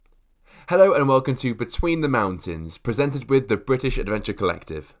Hello and welcome to Between the Mountains, presented with the British Adventure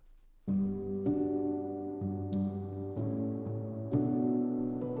Collective.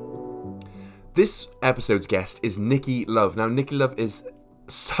 This episode's guest is Nikki Love. Now, Nikki Love is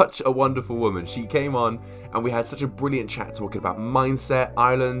such a wonderful woman. She came on and we had such a brilliant chat talking about mindset,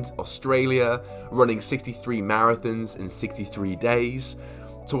 Ireland, Australia, running 63 marathons in 63 days,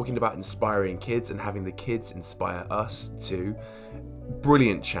 talking about inspiring kids and having the kids inspire us too.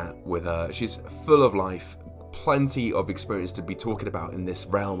 Brilliant chat with her. She's full of life, plenty of experience to be talking about in this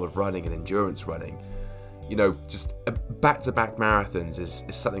realm of running and endurance running. You know, just back-to-back marathons is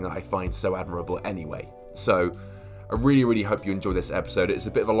something that I find so admirable anyway. So I really hope you enjoy this episode. It's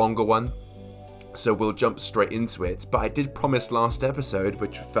a bit of a longer one, so we'll jump straight into it. But I did promise last episode,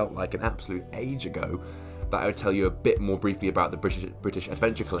 which felt like an absolute age ago, that I would tell you a bit more briefly about the British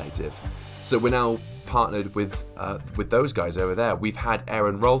Adventure Collective. So we're now partnered with those guys over there. We've had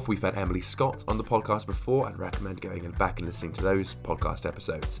Aaron Rolfe, we've had Emily Scott on the podcast before. I'd recommend going back and listening to those podcast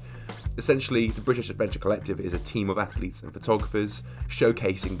episodes. Essentially, the British Adventure Collective is a team of athletes and photographers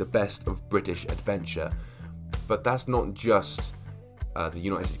showcasing the best of British adventure. But that's not just the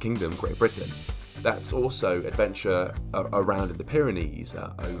United Kingdom, Great Britain. That's also adventure around in the Pyrenees,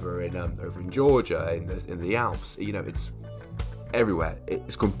 over in Georgia, in the Alps. You know, it's everywhere.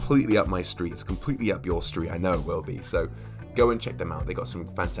 It's completely up my street. It's completely up your street. I know it will be. So go and check them out. They got some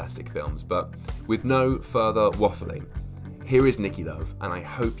fantastic films. But with no further waffling, here is Nikki Love, and I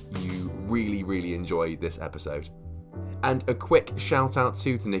hope you really enjoy this episode. And a quick shout out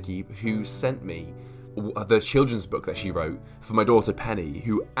to Nikki, who sent me the children's book that she wrote for my daughter Penny,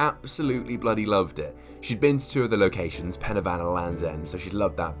 who absolutely bloody loved it. She'd been to two of the locations, Pen y Fan and Land's End, so she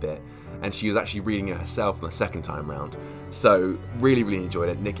loved that bit, and she was actually reading it herself on the second time round. So really enjoyed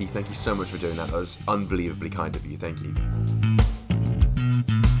it. Nikki, thank you so much for doing that. That was unbelievably kind of you. Thank you.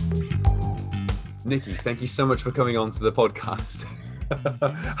 Nikki, thank you so much for coming on to the podcast.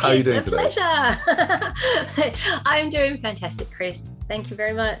 How are you doing today? It's a pleasure. I'm doing fantastic, Chris. Thank you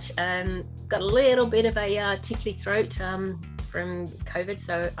very much. Got a little bit of a tickly throat from COVID,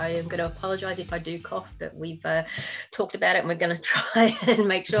 so I am going to apologise if I do cough, but we've talked about it and we're going to try and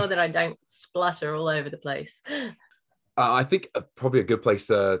make sure that I don't splutter all over the place. I think probably a good place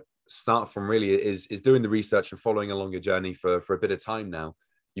to start from really is doing the research and following along your journey for a bit of time now.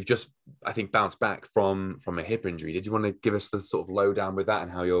 You've just, I think, bounced back from a hip injury. Did you want to give us the sort of lowdown with that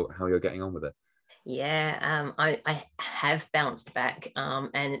and how you're getting on with it? Yeah, I have bounced back,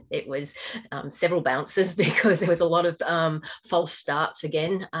 and it was several bounces because there was a lot of false starts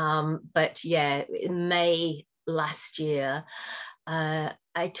again. But yeah, in May last year,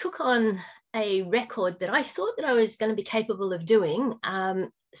 I took on a record that I thought that I was going to be capable of doing.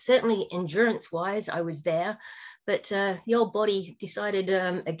 Certainly endurance-wise, I was there. But the old body decided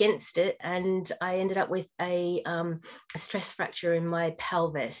against it, and I ended up with a stress fracture in my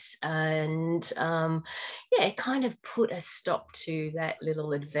pelvis, and it kind of put a stop to that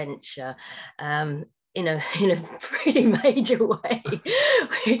little adventure. In a pretty major way,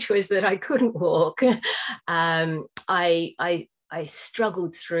 which was that I couldn't walk. I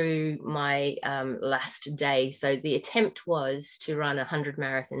struggled through my last day. So the attempt was to run 100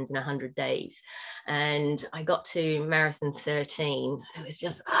 marathons in 100 days. And I got to marathon 13. It was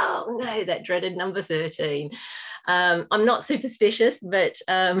just, oh no, that dreaded number 13. I'm not superstitious, but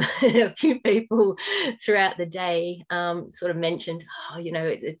a few people throughout the day sort of mentioned,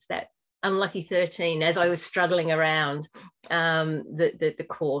 it's that unlucky 13 as I was struggling around the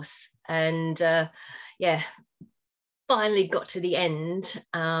course. And finally got to the end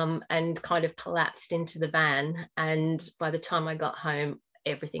and kind of collapsed into the van, and by the time I got home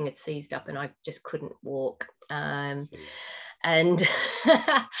everything had seized up and I just couldn't walk, and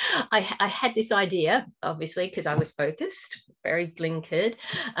I had this idea, obviously because I was focused, very blinkered,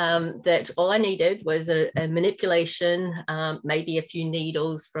 that all I needed was a manipulation, maybe a few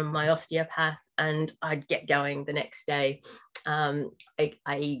needles from my osteopath, and I'd get going the next day. I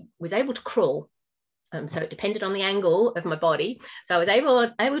was able to crawl. So it depended on the angle of my body. So I was able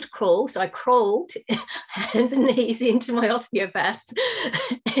to crawl. So I crawled hands and knees into my osteopath,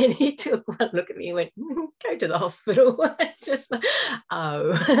 and he took one look at me and went, go to the hospital. It's just like,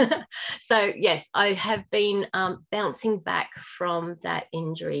 oh. So yes, I have been bouncing back from that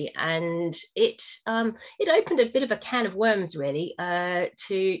injury, and it opened a bit of a can of worms really,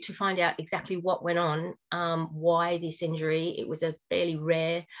 to find out exactly what went on, why this injury. It was a fairly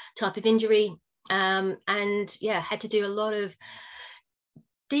rare type of injury. Had to do a lot of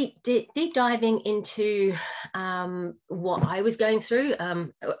deep diving into what I was going through.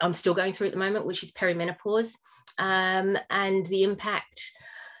 I'm still going through at the moment, which is perimenopause, and the impact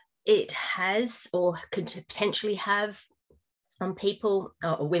it has, or could potentially have, on people,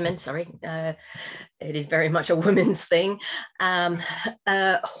 or women, sorry, it is very much a women's thing,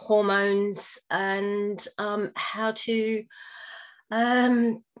 hormones, and how to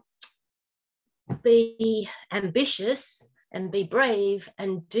be ambitious and be brave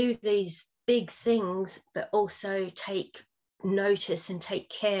and do these big things, but also take notice and take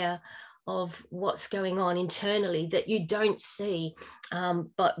care of what's going on internally that you don't see,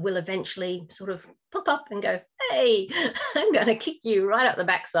 but will eventually sort of pop up and go, hey, I'm going to kick you right up the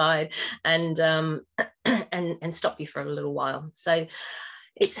backside and and stop you for a little while. So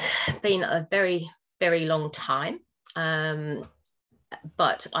it's been a very, very long time.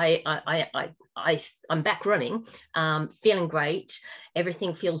 But I'm back running, feeling great.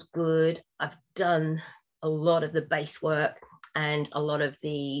 Everything feels good. I've done a lot of the base work and a lot of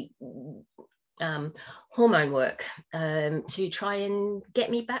the hormone work to try and get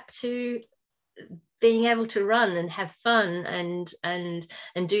me back to being able to run and have fun and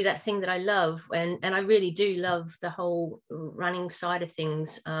do that thing that I love. And I really do love the whole running side of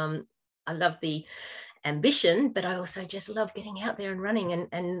things. I love the ambition, but I also just love getting out there and running,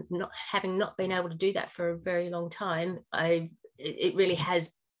 and not been able to do that for a very long time. It really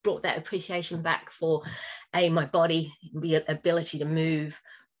has brought that appreciation back for my body, the ability to move,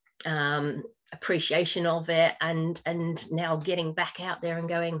 appreciation of it, and now getting back out there and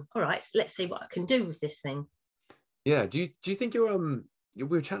going, all right, so let's see what I can do with this thing. Yeah. Do you think you're we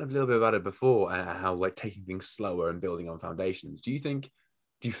were chatting a little bit about it before, how like taking things slower and building on foundations. Do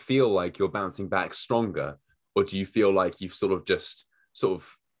you feel like you're bouncing back stronger, or do you feel like you've sort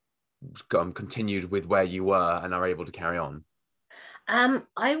of continued with where you were and are able to carry on? I'm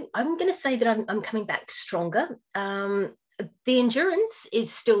going to say that I'm coming back stronger. The endurance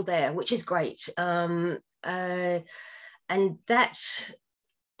is still there, which is great, and that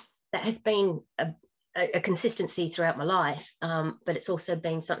has been a consistency throughout my life, but it's also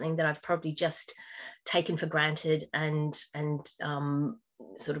been something that I've probably just taken for granted and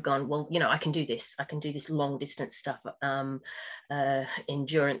sort of gone, well, I can do this long distance stuff,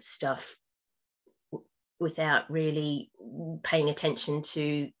 endurance stuff, without really paying attention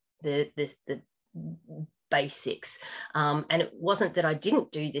to the basics. And it wasn't that I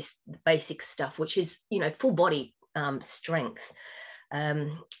didn't do this basic stuff, which is full body strength.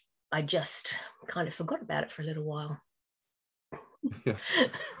 I just kind of forgot about it for a little while. Yeah.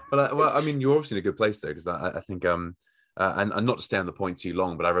 Well, I mean, you're obviously in a good place there, because I think and not to stay on the point too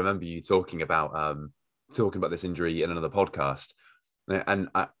long, but I remember you talking about this injury in another podcast, and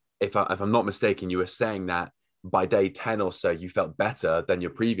if I'm not mistaken, you were saying that by day 10 or so, you felt better than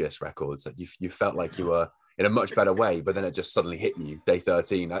your previous records. That you felt like you were in a much better way, but then it just suddenly hit you day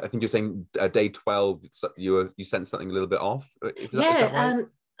 13. I think you're saying day 12, you sensed something a little bit off. Is that right?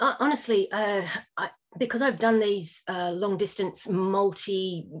 Honestly, because I've done these long distance,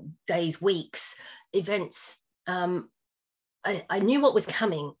 multi-days, weeks events, I knew what was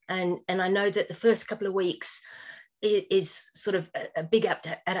coming, and I know that the first couple of weeks is sort of a big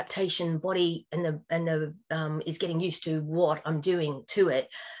adaptation. Body and the is getting used to what I'm doing to it,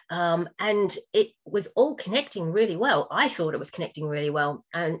 and it was all connecting really well. I thought it was connecting really well,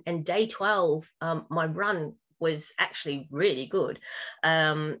 and day 12, my run was actually really good,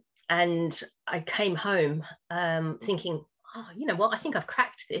 and I came home thinking, oh, you know what, I think I've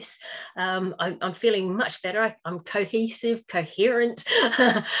cracked this. I'm feeling much better. I'm cohesive, coherent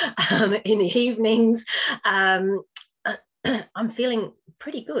in the evenings. I'm feeling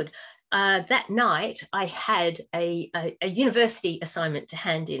pretty good. That night, I had a university assignment to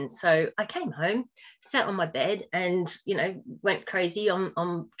hand in. So I came home, sat on my bed, and went crazy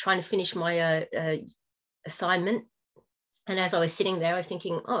on trying to finish my assignment. And as I was sitting there, I was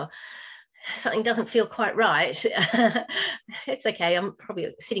thinking, oh, something doesn't feel quite right. It's okay. I'm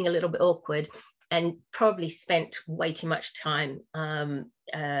probably sitting a little bit awkward, and probably spent way too much time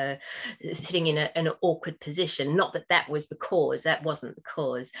sitting in an awkward position. Not that was the cause. That wasn't the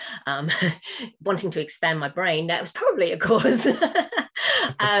cause. Wanting to expand my brain, that was probably a cause.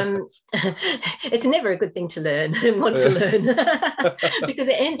 It's never a good thing to learn and want to learn, because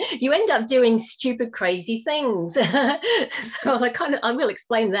you end up doing stupid, crazy things. So I will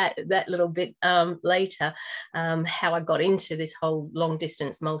explain that little bit later, how I got into this whole long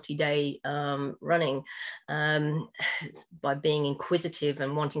distance, multi-day running, by being inquisitive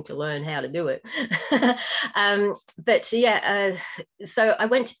and wanting to learn how to do it. But yeah, so I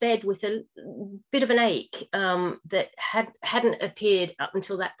went to bed with a bit of an ache that hadn't appeared up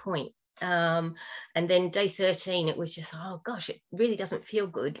until that point. And then day 13, it was just, oh gosh, it really doesn't feel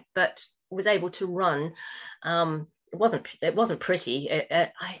good, but was able to run it wasn't pretty.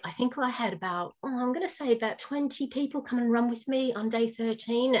 I think I had about, I'm going to say about 20 people come and run with me on day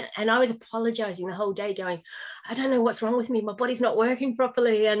 13, and I was apologizing the whole day, going, I don't know what's wrong with me. My body's not working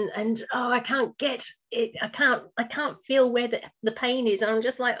properly, and I can't get it. I can't feel where the pain is, and I'm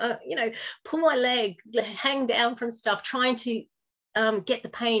just like, pull my leg, hang down from stuff, trying to get the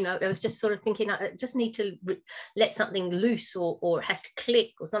pain. I was just sort of thinking, I just need to let something loose, or it has to click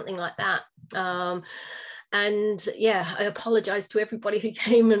or something like that. And yeah, I apologized to everybody who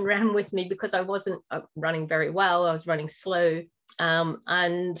came and ran with me, because I wasn't running very well. I was running slow.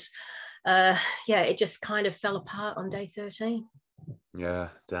 And yeah, it just kind of fell apart on day 13. Yeah,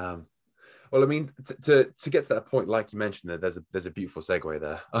 damn. Well, I mean, to get to that point, like you mentioned, there's a beautiful segue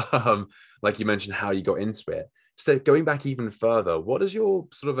there. Like you mentioned how you got into it. So going back even further, what does your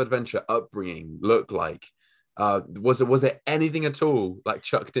sort of adventure upbringing look like? Was there anything at all like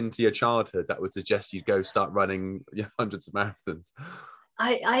chucked into your childhood that would suggest you'd go start running hundreds of marathons?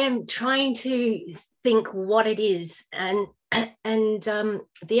 I am trying to think what it is, and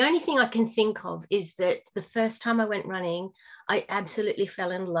the only thing I can think of is that the first time I went running, I absolutely fell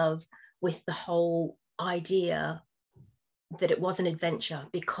in love with the whole idea that it was an adventure,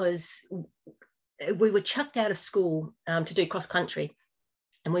 because we were chucked out of school to do cross country,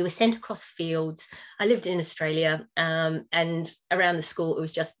 and we were sent across fields. I lived in Australia, and around the school it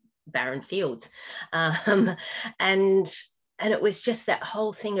was just barren fields, and it was just that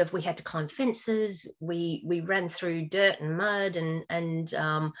whole thing of, we had to climb fences, we ran through dirt and mud, and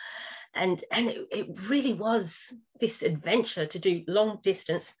it really was this adventure to do long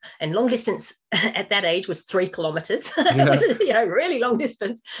distance. And long distance at that age was 3 kilometers. It was, really long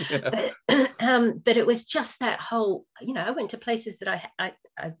distance. Yeah. But it was just that whole, I went to places that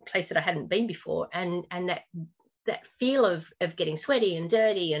a place that I hadn't been before, and that feel of getting sweaty and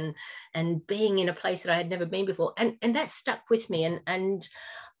dirty, and being in a place that I had never been before, and that stuck with me. And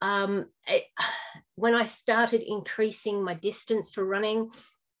when I started increasing my distance for running,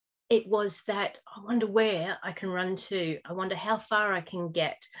 it was that, I wonder where I can run to. I wonder how far I can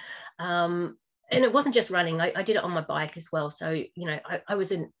get. And it wasn't just running. I did it on my bike as well. So,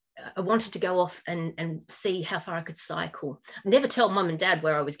 I wanted to go off and see how far I could cycle. I never tell mum and dad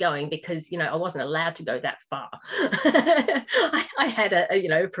where I was going, because, I wasn't allowed to go that far. I had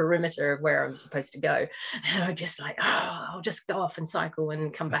a perimeter of where I was supposed to go. And I was just like, I'll just go off and cycle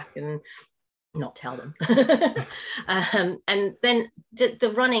and come back and not tell them. And then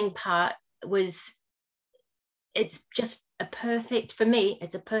the running part it's just for me,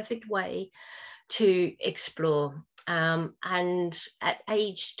 it's a perfect way to explore. And at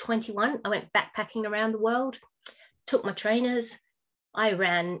age 21, I went backpacking around the world, took my trainers. I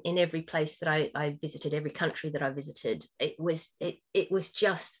ran in every place that I visited, every country that I visited. It was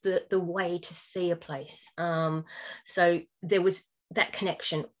just the way to see a place. So there was that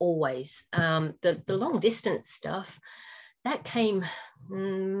connection always. The long distance stuff, that came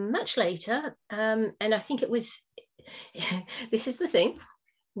much later. And I think it was, this is the thing,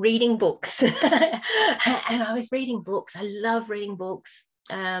 reading books. And I was reading books. I love reading books.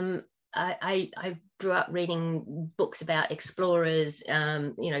 I grew up reading books about explorers,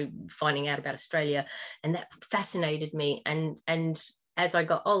 finding out about Australia, and that fascinated me. And as I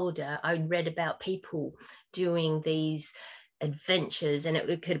got older, I read about people doing these adventures, and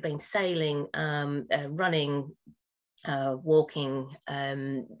it could have been sailing, running, walking,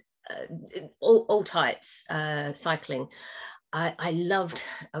 all types, cycling. I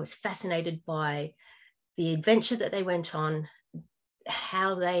was fascinated by the adventure that they went on,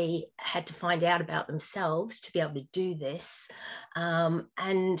 how they had to find out about themselves to be able to do this.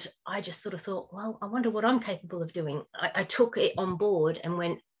 And I just sort of thought, well, I wonder what I'm capable of doing. I took it on board and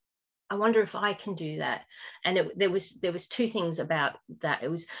went, I wonder if I can do that. And there was two things about that. It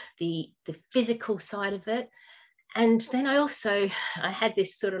was the physical side of it. And then I had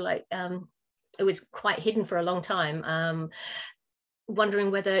this sort of like, it was quite hidden for a long time,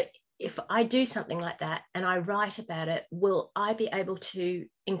 wondering whether, if I do something like that and I write about it, will I be able to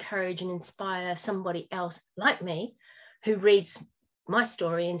encourage and inspire somebody else like me who reads my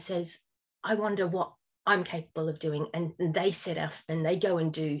story and says, I wonder what I'm capable of doing, and they set off and they go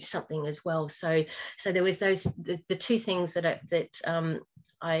and do something as well. So there was the two things that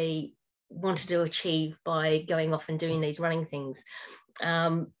I wanted to achieve by going off and doing these running things.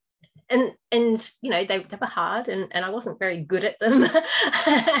 And they were hard, and I wasn't very good at them.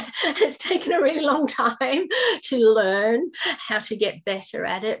 It's taken a really long time to learn how to get better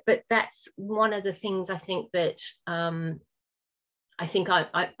at it. But that's one of the things I think that I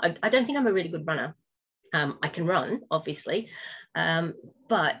don't think I'm a really good runner. I can run, obviously,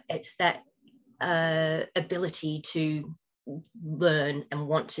 but it's that ability to learn and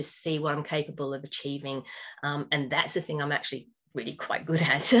want to see what I'm capable of achieving. And that's the thing I'm actually really quite good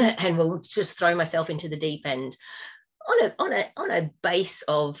at, and will just throw myself into the deep end on a base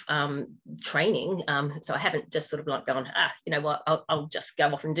of training. So I haven't just sort of like gone, you know what, I'll just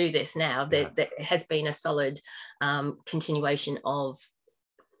go off and do this now. Yeah. There has been a solid continuation of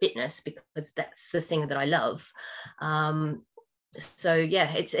fitness, because that's the thing that I love. So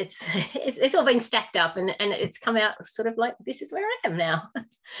yeah, it's all been stacked up, and it's come out sort of like, this is where I am now.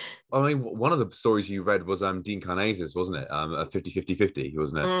 I mean, one of the stories you read was Dean Karnazes, wasn't it? A 50-50-50,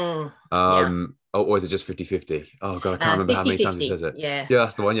 wasn't it? Yeah. Or is it just 50-50? Oh God, I can't remember how many times he says it. Yeah. Yeah,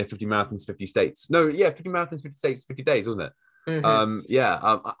 that's the one. Yeah, 50 marathons, 50 states. No, yeah, 50 marathons, 50 states, 50 days, wasn't it?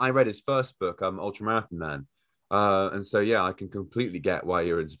 I read his first book, Ultra Marathon Man. And so yeah, I can completely get why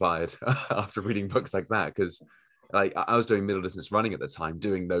you're inspired after reading books like that, because like I was doing middle distance running at the time,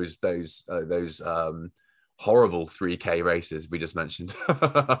 doing those horrible 3K races we just mentioned.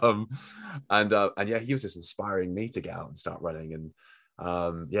 And yeah, he was just inspiring me to get out and start running. And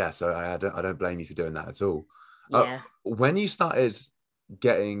so I don't blame you for doing that at all. Yeah. When you started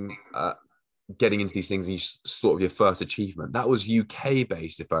getting into these things and you thought of your first achievement, that was UK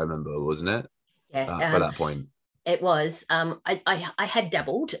based, if I remember, wasn't it? Yeah. By that point. It was. I had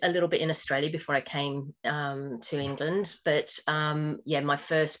dabbled a little bit in Australia before I came to England, but my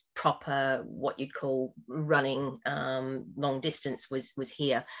first proper, what you'd call running long distance was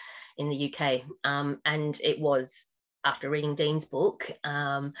here in the UK, and it was after reading Dean's book,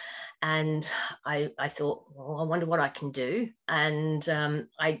 and I thought, well, I wonder what I can do, and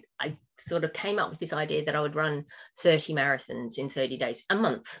I sort of came up with this idea that I would run 30 marathons in 30 days, a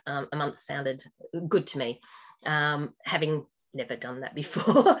month. A month sounded good to me, having never done that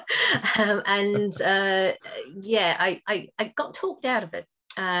before. I got talked out of it.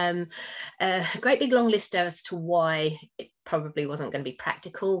 A great big long list as to why it probably wasn't going to be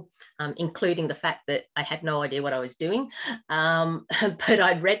practical, including the fact that I had no idea what I was doing. But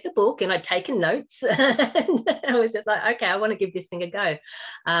I'd read the book and I'd taken notes, and I was just like, okay, I want to give this thing a go.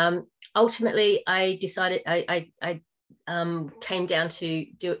 Ultimately, I decided I came down to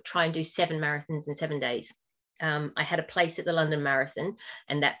try and do 7 marathons in 7 days. I had a place at the London Marathon,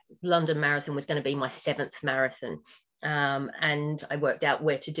 and that London Marathon was going to be my 7th marathon. And I worked out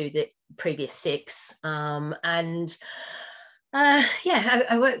where to do the previous 6. I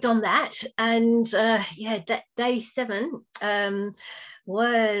worked on that. And that day 7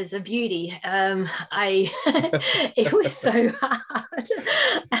 was a beauty. It was so hard,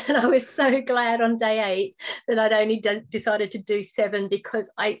 and I was so glad on day 8 that I'd only decided to do 7,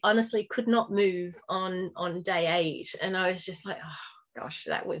 because I honestly could not move on day 8, and I was just like, oh gosh,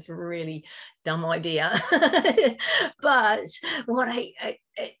 that was a really dumb idea. But what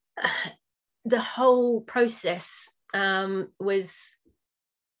the whole process was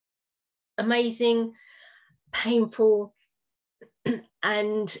amazing, painful,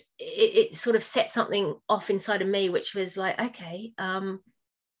 and it sort of set something off inside of me, which was like, okay,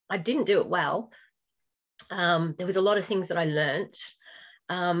 I didn't do it well. There was a lot of things that I learnt.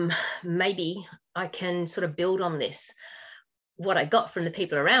 Maybe I can sort of build on this. What I got from the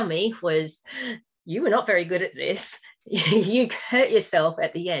people around me was, you were not very good at this. You hurt yourself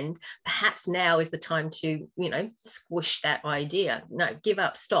at the end. Perhaps now is the time to, squish that idea. No, give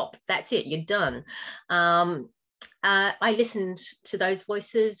up, stop. That's it. You're done. I listened to those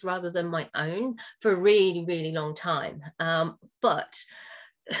voices rather than my own for a really, really long time. But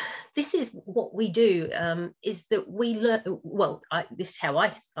this is what we do, is that we learn. Well, this is how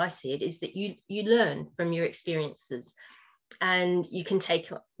I see it, is that you learn from your experiences, and you can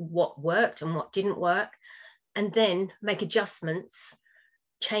take what worked and what didn't work, and then make adjustments,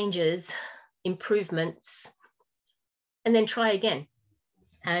 changes, improvements, and then try again.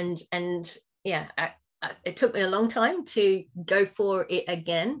 And it took me a long time to go for it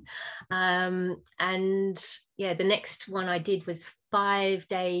again. The next one I did was 5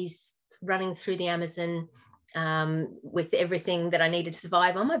 days running through the Amazon, with everything that I needed to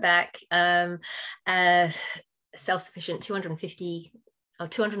survive on my back. Self-sufficient 250 or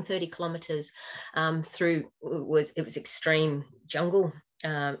 230 kilometers through. It was extreme jungle,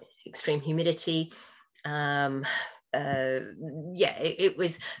 extreme humidity. It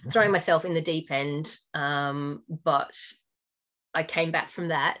was throwing myself in the deep end, but I came back from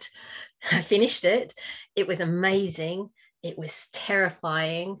that. I finished it. It was amazing. It was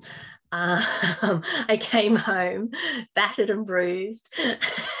terrifying. I came home battered and bruised,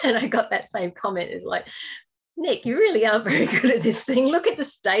 and I got that same comment. It's like, Nick, you really are very good at this thing. Look at the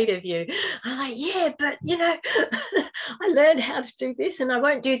state of you. I'm like, yeah, but I learned how to do this, and I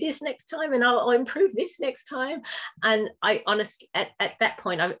won't do this next time, and I'll improve this next time. And I honestly, at that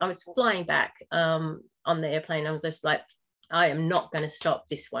point, I was flying back on the airplane. I was just like, I am not going to stop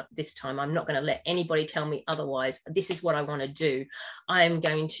this time. I'm not going to let anybody tell me otherwise. This is what I want to do. I am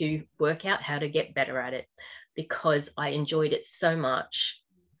going to work out how to get better at it, because I enjoyed it so much.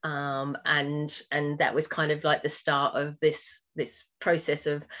 And that was kind of like the start of this process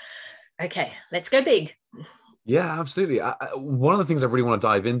of, okay, let's go big. Yeah, absolutely. One of the things I really want to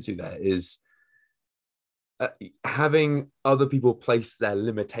dive into there is having other people place their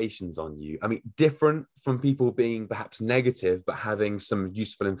limitations on you. I mean, different from people being perhaps negative, but having some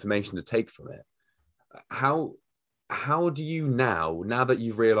useful information to take from it. How do you now that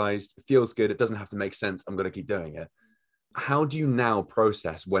you've realized it feels good, it doesn't have to make sense, I'm going to keep doing it, how do you now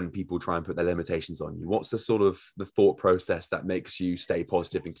process when people try and put their limitations on you? What's the sort of the thought process that makes you stay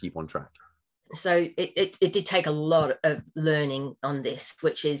positive and keep on track? So it did take a lot of learning on this,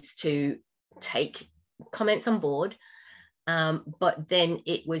 which is to take comments on board, but then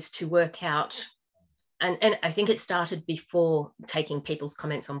it was to work out, and I think it started before taking people's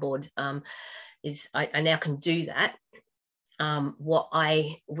comments on board, is I now can do that. What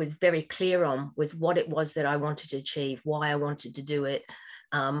I was very clear on was what it was that I wanted to achieve, why I wanted to do it,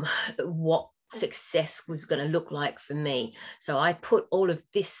 what success was going to look like for me. So I put all of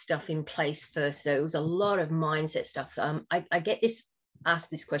this stuff in place first. So it was a lot of mindset stuff. I get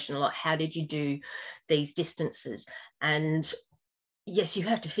asked this question a lot: how did you do these distances? And yes, you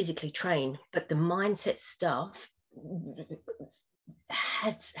have to physically train, but the mindset stuff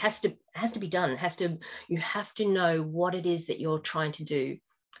has to be done. You have to know what it is that you're trying to do,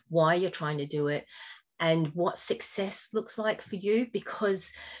 why you're trying to do it, and what success looks like for you,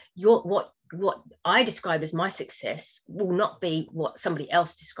 because what I describe as my success will not be what somebody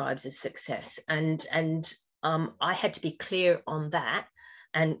else describes as success. And I had to be clear on that,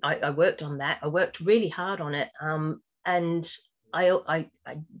 and I worked on that. I worked really hard on it, and I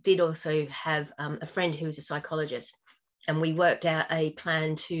did also have a friend who was a psychologist, and we worked out a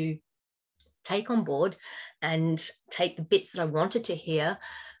plan to take on board and take the bits that I wanted to hear.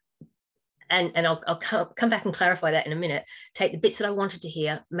 And I'll come back and clarify that in a minute. Take the bits that I wanted to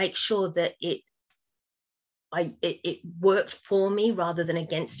hear, make sure that it worked for me rather than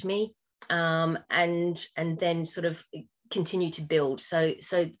against me, and then sort of continue to build. So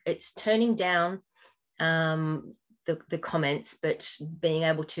it's turning down the comments, but being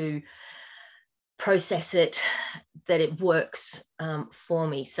able to process it, that it works for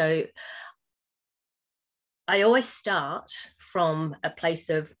me. So I always start from a place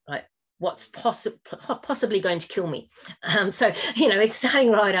of like, what's possibly going to kill me. So it's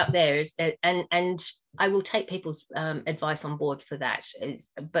starting right up there. And I will take people's advice on board for that.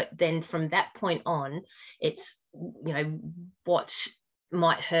 But then from that point on, it's what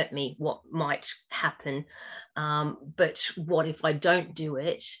might hurt me, what might happen, but what if I don't do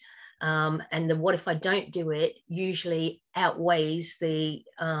it? And the what if I don't do it usually outweighs the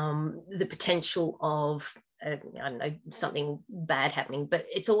potential of I don't know, something bad happening. But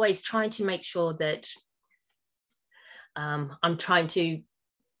it's always trying to make sure that I'm trying to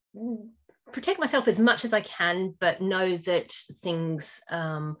protect myself as much as I can, but know that things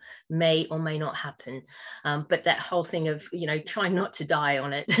may or may not happen. But that whole thing of, trying not to die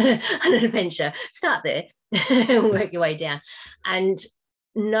on it, on an adventure, start there, work your way down. And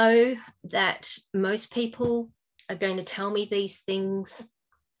know that most people are going to tell me these things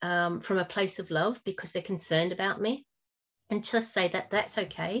from a place of love because they're concerned about me, and just say that that's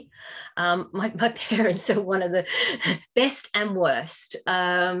okay. My parents are one of the best and worst.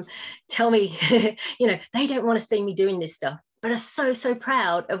 Tell me, they don't want to see me doing this stuff, but are so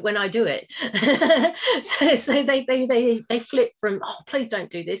proud of when I do it. so they flip from, oh, please don't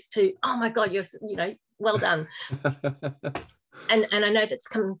do this, to, oh my God, you're well done. And I know that's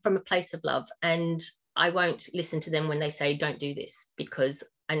coming from a place of love, and I won't listen to them when they say don't do this, because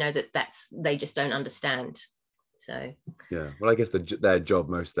I know that they just don't understand. So yeah, well, I guess their job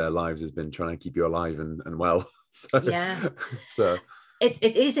most of their lives has been trying to keep you alive and well. So yeah. So it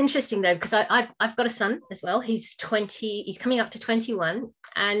is interesting though, because I've got a son as well. He's 20. He's coming up to 21,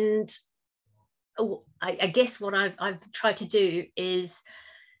 and I guess what I've tried to do is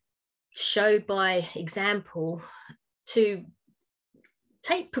show by example to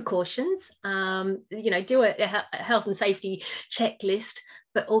take precautions, do a health and safety checklist,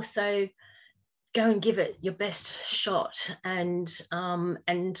 but also go and give it your best shot, and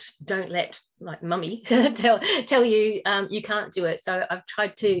don't let like mummy tell you you can't do it. So I've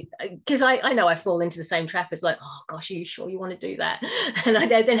tried to, because I know I fall into the same trap as like, oh gosh, are you sure you want to do that? And I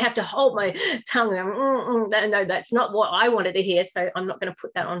then have to hold my tongue and no, that's not what I wanted to hear, so I'm not going to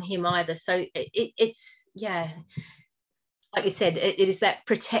put that on him either. So it's yeah, like you said, it is that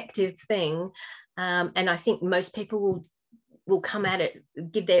protective thing, and I think most people will come at it,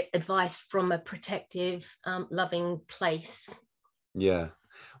 give their advice from a protective, loving place. Yeah.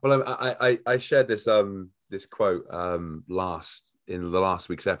 Well, I shared this this quote in the last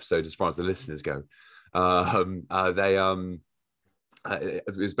week's episode, as far as the listeners go.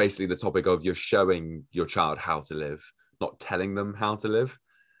 It was basically the topic of you're showing your child how to live, not telling them how to live.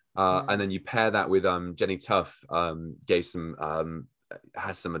 And then you pair that with Jenny Tuff gave some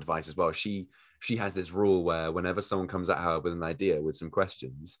has some advice as well. She has this rule where whenever someone comes at her with an idea, with some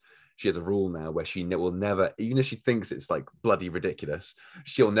questions, she has a rule now where she will never, even if she thinks it's like bloody ridiculous,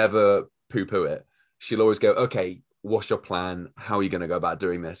 she'll never poo-poo it. She'll always go, okay, what's your plan? How are you going to go about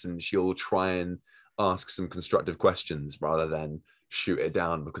doing this? And she'll try and ask some constructive questions rather than shoot it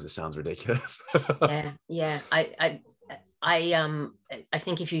down because it sounds ridiculous. yeah. I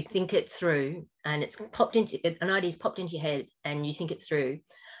think if you think it through, and an idea's popped into your head, and you think it through,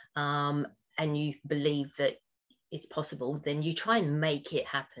 and you believe that it's possible, then you try and make it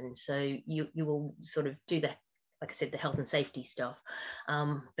happen. So you will sort of do the, like I said, the health and safety stuff,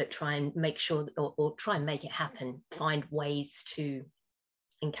 but try and make sure, or try and make it happen. Find ways to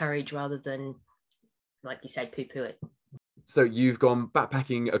encourage rather than, like you said, poo-poo it. So you've gone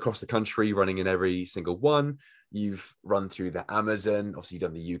backpacking across the country, running in every single one. You've run through the Amazon, obviously you've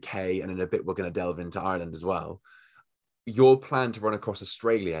done the UK, and in a bit we're going to delve into Ireland as well. Your plan to run across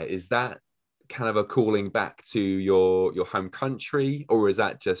Australia, is that kind of a calling back to your home country, or is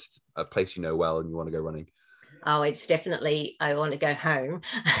that just a place you know well and you want to go running? Oh, it's definitely, I want to go home.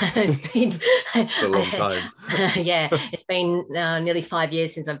 It's been a long time. Yeah, it's been nearly 5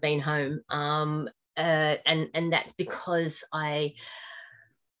 years since I've been home. And that's because I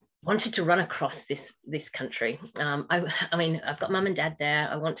wanted to run across this country. I mean, I've got mum and dad there.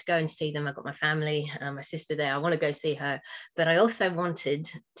 I want to go and see them. I've got my family, my sister there. I want to go see her, but I also wanted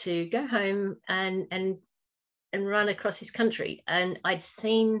to go home and run across this country. And I'd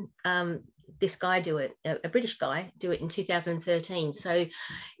seen this guy do it, a British guy do it in 2013. So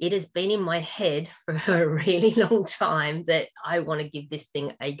it has been in my head for a really long time that I want to give this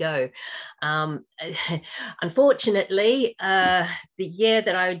thing a go. Unfortunately, the year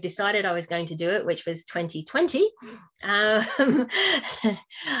that I decided I was going to do it, which was 2020, I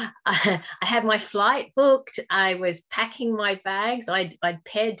had my flight booked. I was packing my bags. I'd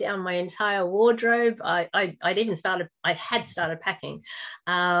pared down my entire wardrobe. I had started packing.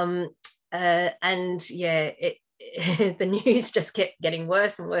 And yeah, the news just kept getting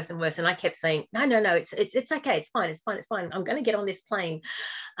worse and worse and worse, and I kept saying, no, it's okay, it's fine, I'm going to get on this plane,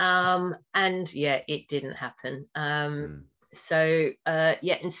 and yeah, it didn't happen. So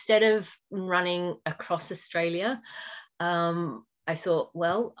yeah, instead of running across Australia, I thought,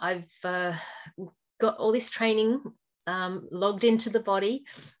 well, I've got all this training logged into the body.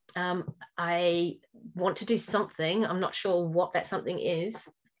 I want to do something. I'm not sure what that something is.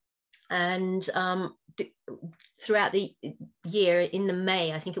 And throughout the year, in the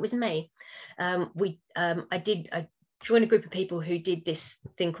May, I think it was May, I joined a group of people who did this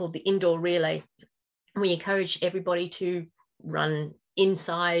thing called the indoor relay. We encouraged everybody to run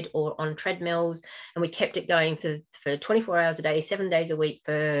inside or on treadmills, and we kept it going for 24 hours a day, 7 days a week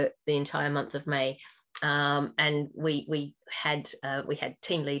for the entire month of May. And we had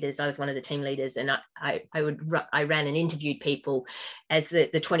team leaders. I was one of the team leaders, and I ran and interviewed people as the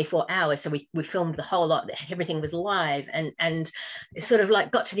 24 hours. So we filmed the whole lot. Everything was live, and it sort of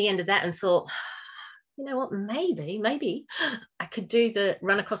like got to the end of that and thought, you know what, maybe I could do the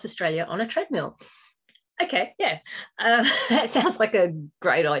run across Australia on a treadmill. Okay, yeah, that sounds like a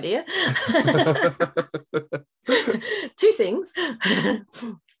great idea. Two things.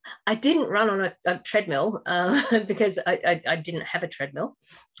 I didn't run on a treadmill because I didn't have a treadmill.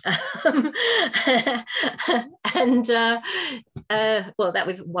 And well, that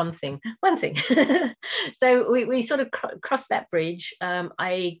was one thing. So we sort of crossed that bridge.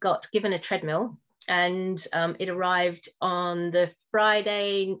 I got given a treadmill, and it arrived on the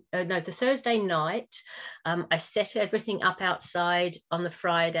Thursday night. I set everything up outside on the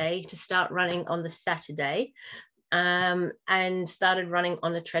Friday to start running on the Saturday. And started running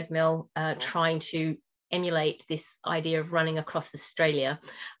on the treadmill, trying to emulate this idea of running across Australia.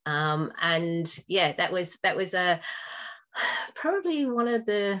 And yeah, that was probably one of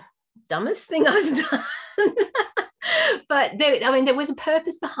the dumbest thing I've done. But there was a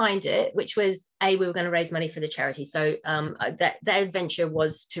purpose behind it, which was we were going to raise money for the charity. So that adventure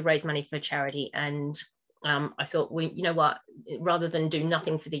was to raise money for charity. And I thought, you know what, rather than do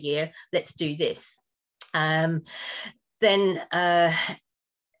nothing for the year, let's do this. Then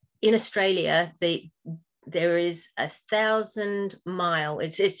in Australia, there is 1,000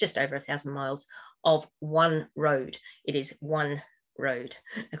 miles, it's just over 1,000 miles of one road. It is one road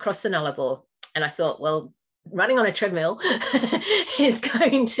across the Nullarbor. And I thought, well, running on a treadmill is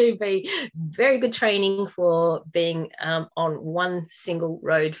going to be very good training for being on one single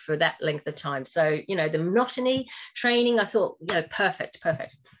road for that length of time. So, the monotony training, I thought, perfect.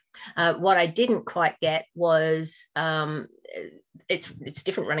 What I didn't quite get was it's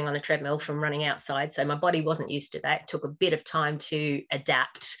different running on a treadmill from running outside. So my body wasn't used to that. It took a bit of time to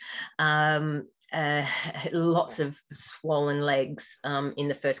adapt. Lots of swollen legs in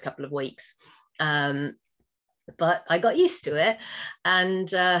the first couple of weeks. But I got used to it. And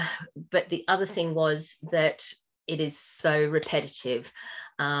but the other thing was that it is so repetitive,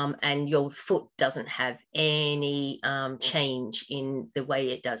 and your foot doesn't have any change in the way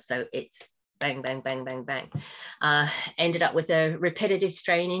it does. So it's bang, bang, bang, bang, bang. Ended up with a repetitive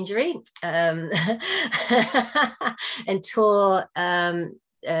strain injury, and tore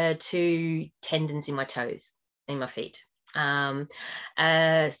 2 tendons in my toes, in my feet. So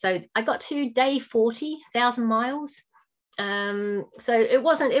I got to day 40,000 miles. So it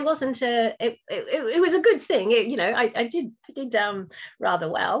was a good thing. I did rather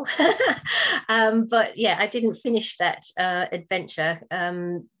well. But yeah, I didn't finish that adventure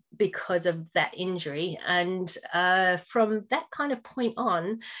because of that injury. And from that kind of point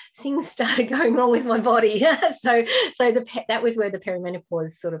on, things started going wrong with my body. so that was where the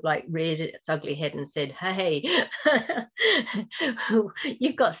perimenopause sort of like reared its ugly head and said, hey,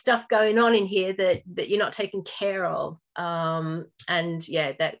 you've got stuff going on in here that you're not taking care of. And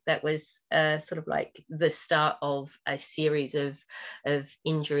yeah, that was sort of like the start of a series of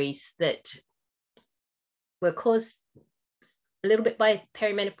injuries that were caused a little bit by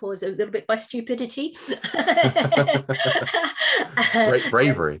perimenopause, a little bit by stupidity. Great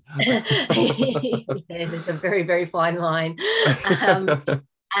bravery. Yeah, there's a very, very fine line.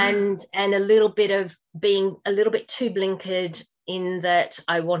 And a little bit of being a little bit too blinkered, in that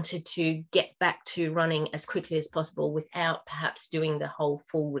I wanted to get back to running as quickly as possible without perhaps doing the whole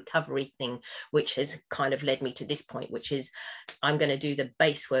full recovery thing, which has kind of led me to this point, which is I'm going to do the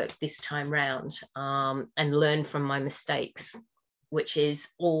base work this time round, and learn from my mistakes, which is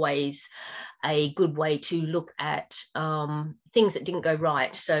always a good way to look at things that didn't go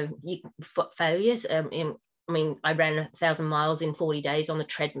right. So failures, I ran 1,000 miles in 40 days on the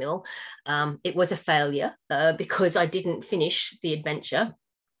treadmill. It was a failure because I didn't finish the adventure.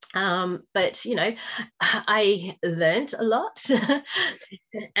 But I learned a lot.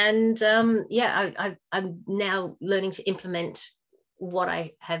 And I'm now learning to implement what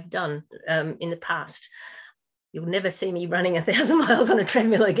I have done in the past. You'll never see me running 1,000 miles on a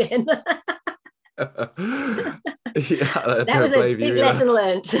treadmill again. Yeah, that was a big lesson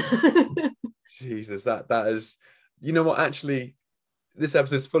learned. Jesus, that is, you know what, actually, this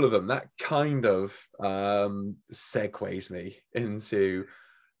episode's full of them. That kind of segues me into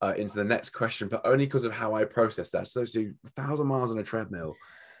the next question, but only because of how I process that. So 1,000 miles on a treadmill,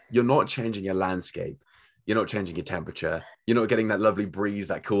 you're not changing your landscape. You're not changing your temperature. You're not getting that lovely breeze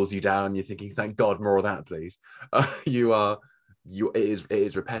that cools you down. You're thinking, thank God, more of that, please. It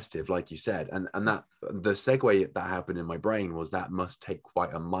is repetitive, like you said. And that the segue that happened in my brain was that must take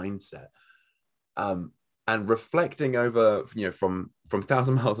quite a mindset. And reflecting over, from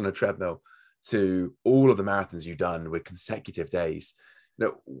 1,000 miles on a treadmill to all of the marathons you've done with consecutive days,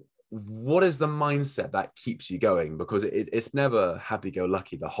 what is the mindset that keeps you going? Because it's never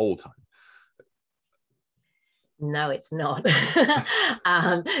happy-go-lucky the whole time. No, it's not.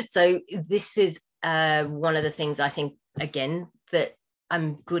 So this is one of the things I think, again, that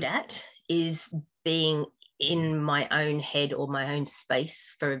I'm good at, is being in my own head or my own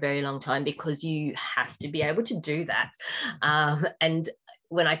space for a very long time, because you have to be able to do that. And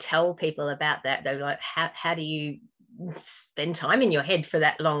when I tell people about that, they're like, how do you spend time in your head for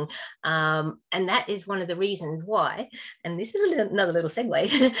that long? And that is one of the reasons why, and this is another little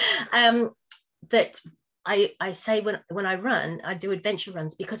segue, that I say when I run, I do adventure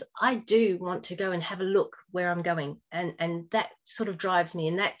runs, because I do want to go and have a look where I'm going, and that sort of drives me,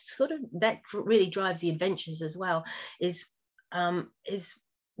 and that really drives the adventures as well. Is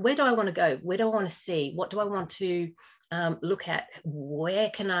where do I want to go? Where do I want to see? What do I want to look at where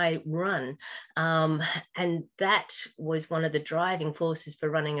can I run, and that was one of the driving forces for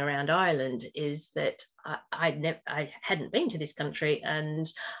running around Ireland, is that I hadn't been to this country,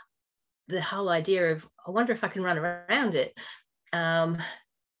 and the whole idea of, I wonder if I can run around it. And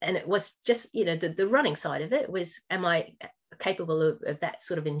it was just, the running side of it was, am I capable of that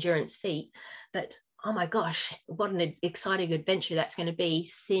sort of endurance feat? But oh my gosh, what an exciting adventure that's going to be,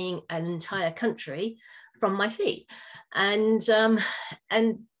 seeing an entire country from my feet. And so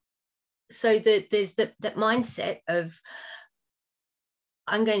there's that mindset of,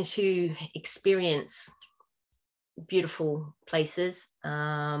 I'm going to experience beautiful places, but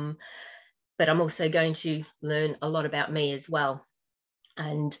I'm also going to learn a lot about me as well.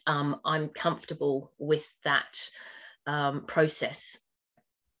 And I'm comfortable with that process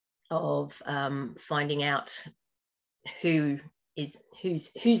of finding out who's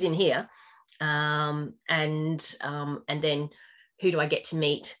in here, and then who do I get to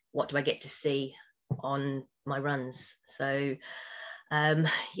meet, what do I get to see on my runs. So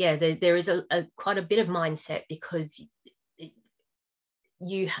there is a quite a bit of mindset, because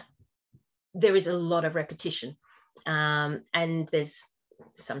there is a lot of repetition, and there's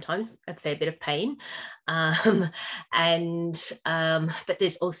sometimes a fair bit of pain, but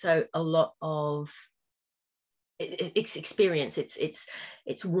there's also a lot of it's experience,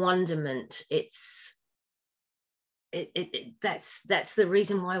 it's wonderment, that's the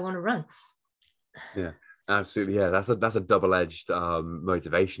reason why I want to run. Yeah, absolutely. Yeah, that's a double-edged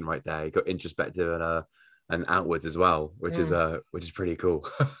motivation right there. You got introspective and outwards as well, which is pretty cool.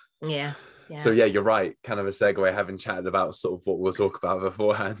 Yeah. So yeah, you're right. Kind of a segue, having chatted about sort of what we'll talk about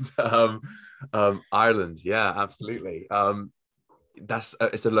beforehand. Ireland, yeah, absolutely.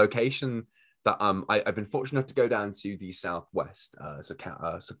 It's a location that I've been fortunate enough to go down to the southwest, so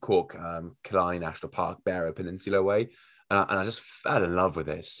Cork, Killarney National Park, Barrow Peninsula way, and I just fell in love with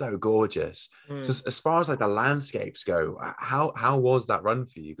it. It's so gorgeous. So as far as like the landscapes go, how was that run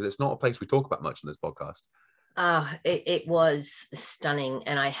for you? Because it's not a place we talk about much on this podcast. It was stunning,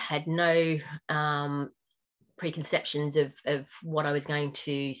 and I had no preconceptions of what I was going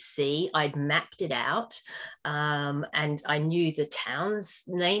to see. I'd mapped it out, and I knew the towns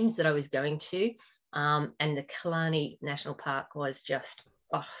names that I was going to, and the Killarney National Park was just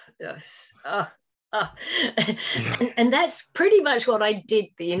and that's pretty much what I did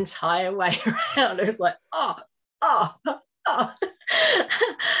the entire way around. It was like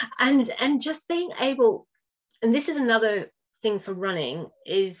and just being able. And this is another thing for running,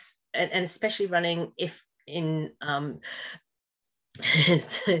 is, and especially running if in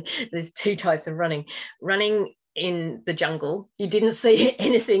there's two types of running in the jungle. You didn't see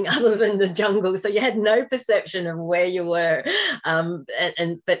anything other than the jungle, so you had no perception of where you were,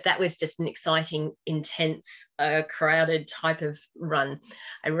 but that was just an exciting, intense, crowded type of run.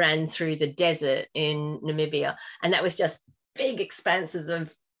 I ran through the desert in Namibia, and that was just big expanses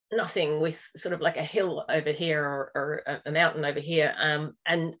of nothing, with sort of like a hill over here or a mountain over here,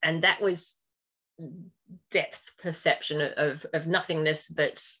 and that was depth perception of nothingness,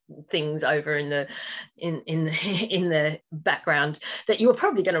 but things over in the background that you were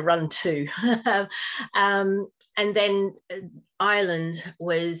probably going to run to. And then Ireland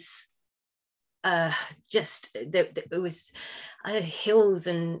was it was hills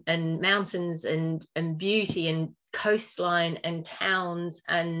and mountains and beauty and coastline and towns,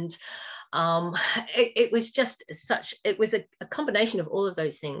 and it was just it was a combination of all of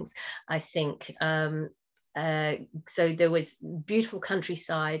those things, I think. So there was beautiful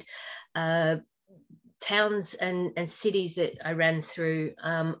countryside, towns and cities that I ran through.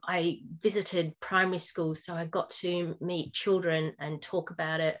 I visited primary schools, so I got to meet children and talk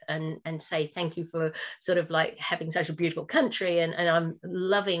about it and say thank you for sort of like having such a beautiful country, and I'm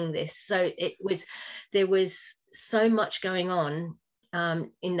loving this. So there was so much going on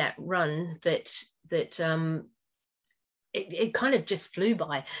in that run that it kind of just flew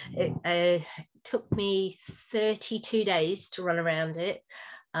by. It took me 32 days to run around it.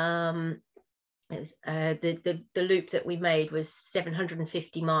 It was, the loop that we made was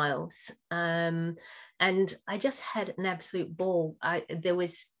 750 miles, and I just had an absolute ball. There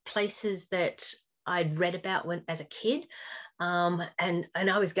was places that I'd read about as a kid, and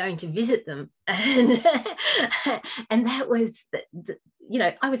I was going to visit them, and that was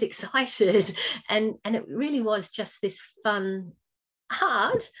I was excited, and it really was just this fun,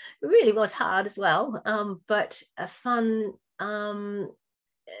 hard. It really was hard as well, but a fun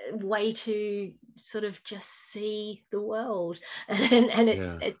way to sort of just see the world, and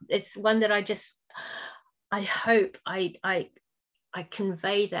it's one that I hope I I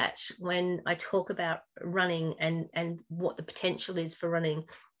convey that when I talk about running and what the potential is for running,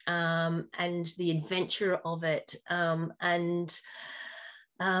 and the adventure of it, and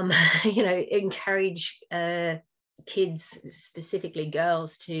encourage kids, specifically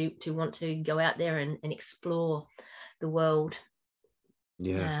girls, to want to go out there and explore the world.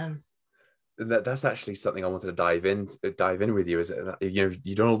 Yeah. That's actually something I wanted to dive in with you. Is that, you've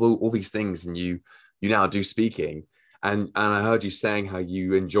done all these things, and you now do speaking, and I heard you saying how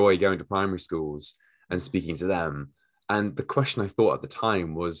you enjoy going to primary schools and speaking to them. And the question I thought at the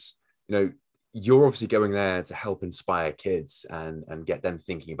time was, you're obviously going there to help inspire kids and get them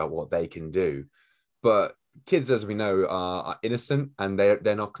thinking about what they can do. But kids, as we know, are innocent, and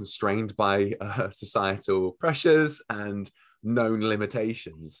they're not constrained by societal pressures and known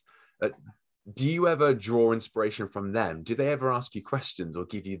limitations. Do you ever draw inspiration from them? Do they ever ask you questions or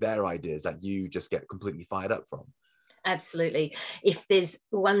give you their ideas that you just get completely fired up from? Absolutely. If there's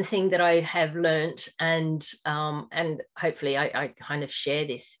one thing that I have learnt, and hopefully I kind of share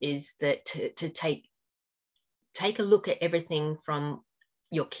this, is that to take a look at everything from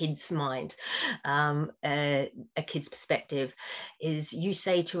your kid's mind, a kid's perspective, is you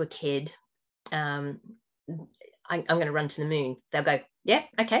say to a kid, I'm going to run to the moon. They'll go, yeah,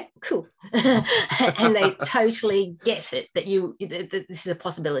 okay, cool. And they totally get it, that this is a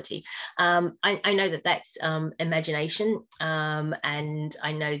possibility. I know that that's imagination, and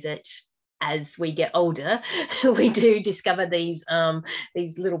I know that as we get older, we do discover these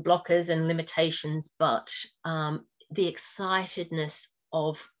little blockers and limitations, but the excitedness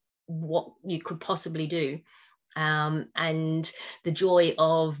of what you could possibly do, and the joy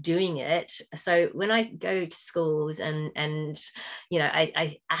of doing it. So when I go to schools and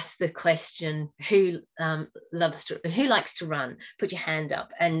I ask the question, who likes to run? Put your hand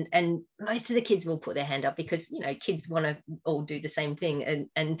up, and most of the kids will put their hand up, because kids want to all do the same thing,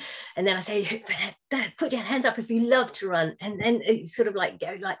 and then I say, put your hands up if you love to run, and then it sort of like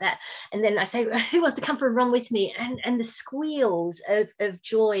go like that, and then I say, who wants to come for a run with me? And the squeals of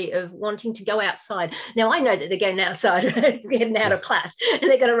joy of wanting to go outside. Now I know that they're going outside, getting out of class, and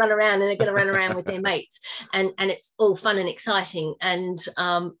they're going to run around, and they're going to run around with their mates, and it's all fun and exciting. And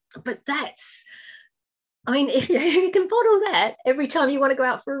but that's, I mean, if you can bottle that every time you want to go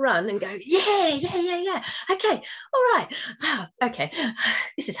out for a run and go, yeah, okay, all right, wow, okay,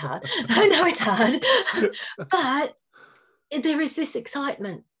 this is hard. I know it's hard, but there is this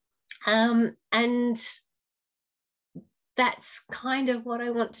excitement, and that's kind of what I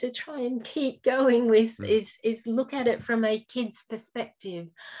want to try and keep going with, is look at it from a kid's perspective,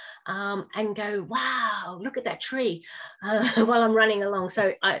 and go, wow, look at that tree, while I'm running along.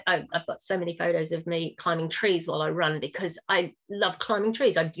 So I've got so many photos of me climbing trees while I run, because I love climbing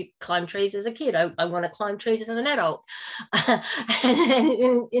trees. I did climb trees as a kid. I want to climb trees as an adult.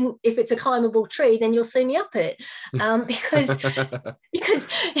 And if it's a climbable tree, then you'll see me up it, because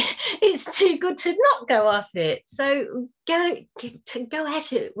it's too good to not go up it. So go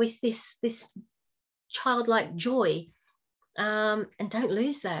at it with this childlike joy, and don't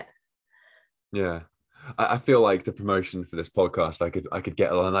lose that. Yeah, I feel like the promotion for this podcast, I could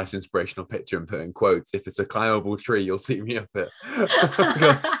get a nice inspirational picture and put in quotes, if it's a climbable tree, you'll see me up it.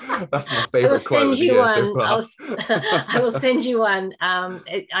 That's my favorite quote of the year so far. I will send you one.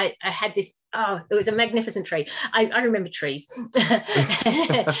 I had this, it was a magnificent tree. I remember trees. And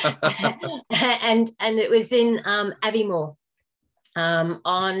it was in Aviemore,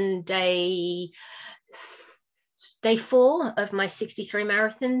 on day 4 of my 63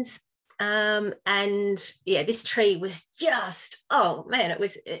 marathons. And yeah, this tree was just, oh man, it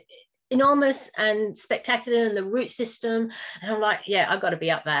was enormous and spectacular, and the root system, and I'm like, yeah, I've got to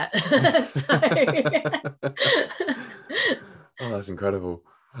be up that. Oh, that's incredible.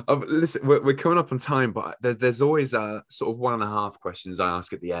 Listen, we're coming up on time, but there's always sort of 1.5 questions I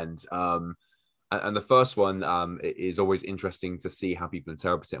ask at the end. And the first one is always interesting to see how people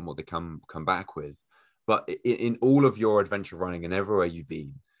interpret it and what they come back with. But in all of your adventure running and everywhere you've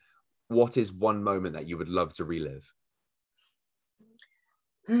been, what is one moment that you would love to relive?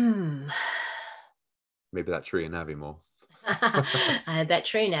 Maybe that tree in Aviemore. That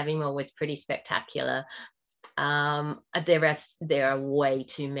tree in Aviemore was pretty spectacular. There are way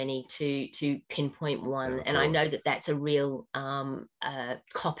too many to pinpoint one, and I know that that's a real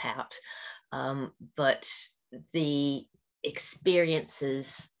cop out. But the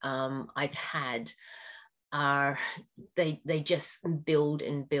experiences I've had are, they just build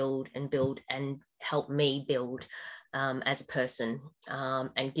and build and build and help me build as a person,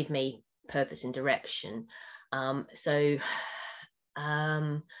 and give me purpose and direction. So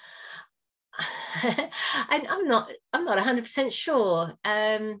And I'm not 100% sure.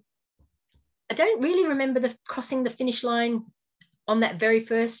 I don't really remember crossing the finish line on that very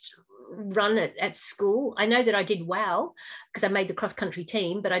first run at school. I know that I did well because I made the cross country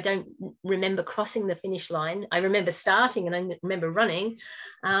team, but I don't remember crossing the finish line. I remember starting and I remember running.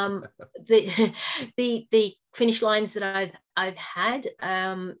 The finish lines that I've had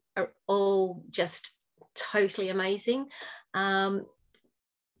are all just totally amazing.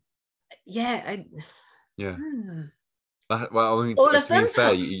 Yeah. Well, I mean, all to of them? be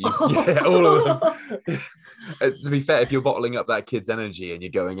fair, yeah, all of them. To be fair, if you're bottling up that kid's energy and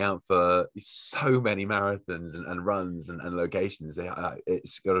you're going out for so many marathons and runs and locations,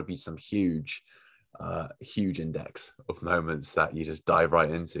 it's got to be some huge index of moments that you just dive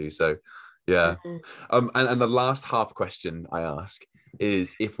right into. So, yeah. And the last half question I ask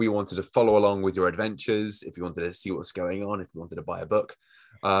is, if we wanted to follow along with your adventures, if you wanted to see what's going on, if you wanted to buy a book,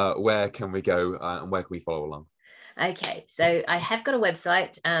 where can we go and where can we follow along? Okay, so I have got a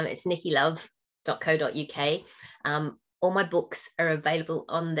website. It's nikkilove.co.uk. All my books are available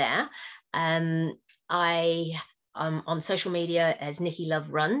on there. I'm on social media as Nikki Love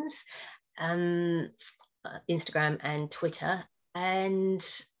Runs, Instagram and Twitter. And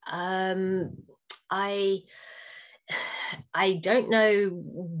I don't know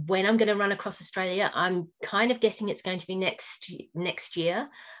when I'm going to run across Australia. I'm kind of guessing it's going to be next year.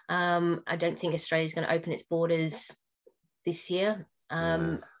 I don't think Australia is going to open its borders this year.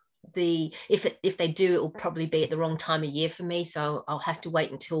 If they do, it will probably be at the wrong time of year for me. So I'll have to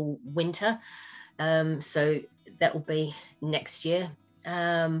wait until winter. So that will be next year.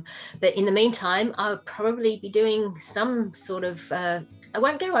 But in the meantime, I'll probably be doing some sort of I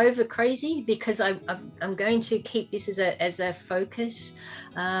won't go over crazy because I'm going to keep this as a focus.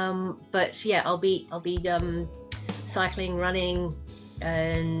 But yeah, I'll be cycling, running,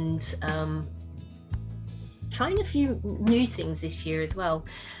 and trying a few new things this year as well,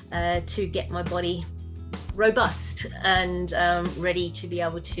 to get my body robust and ready to be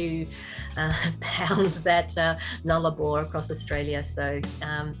able to pound that Nullarbor across Australia. So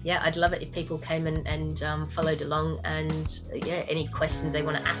yeah, I'd love it if people came and followed along, and yeah, any questions they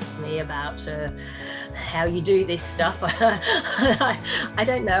want to ask me about how you do this stuff. I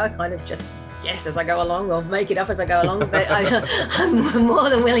don't know, I kind of just guess as I go along or make it up as I go along, but I'm more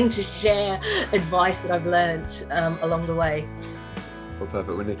than willing to share advice that I've learned along the way. Well,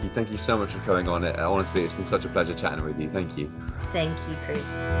 perfect. Well, Nikki, thank you so much for coming on it. Honestly, it's been such a pleasure chatting with you. Thank you. Thank you,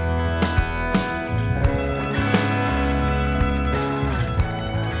 Chris.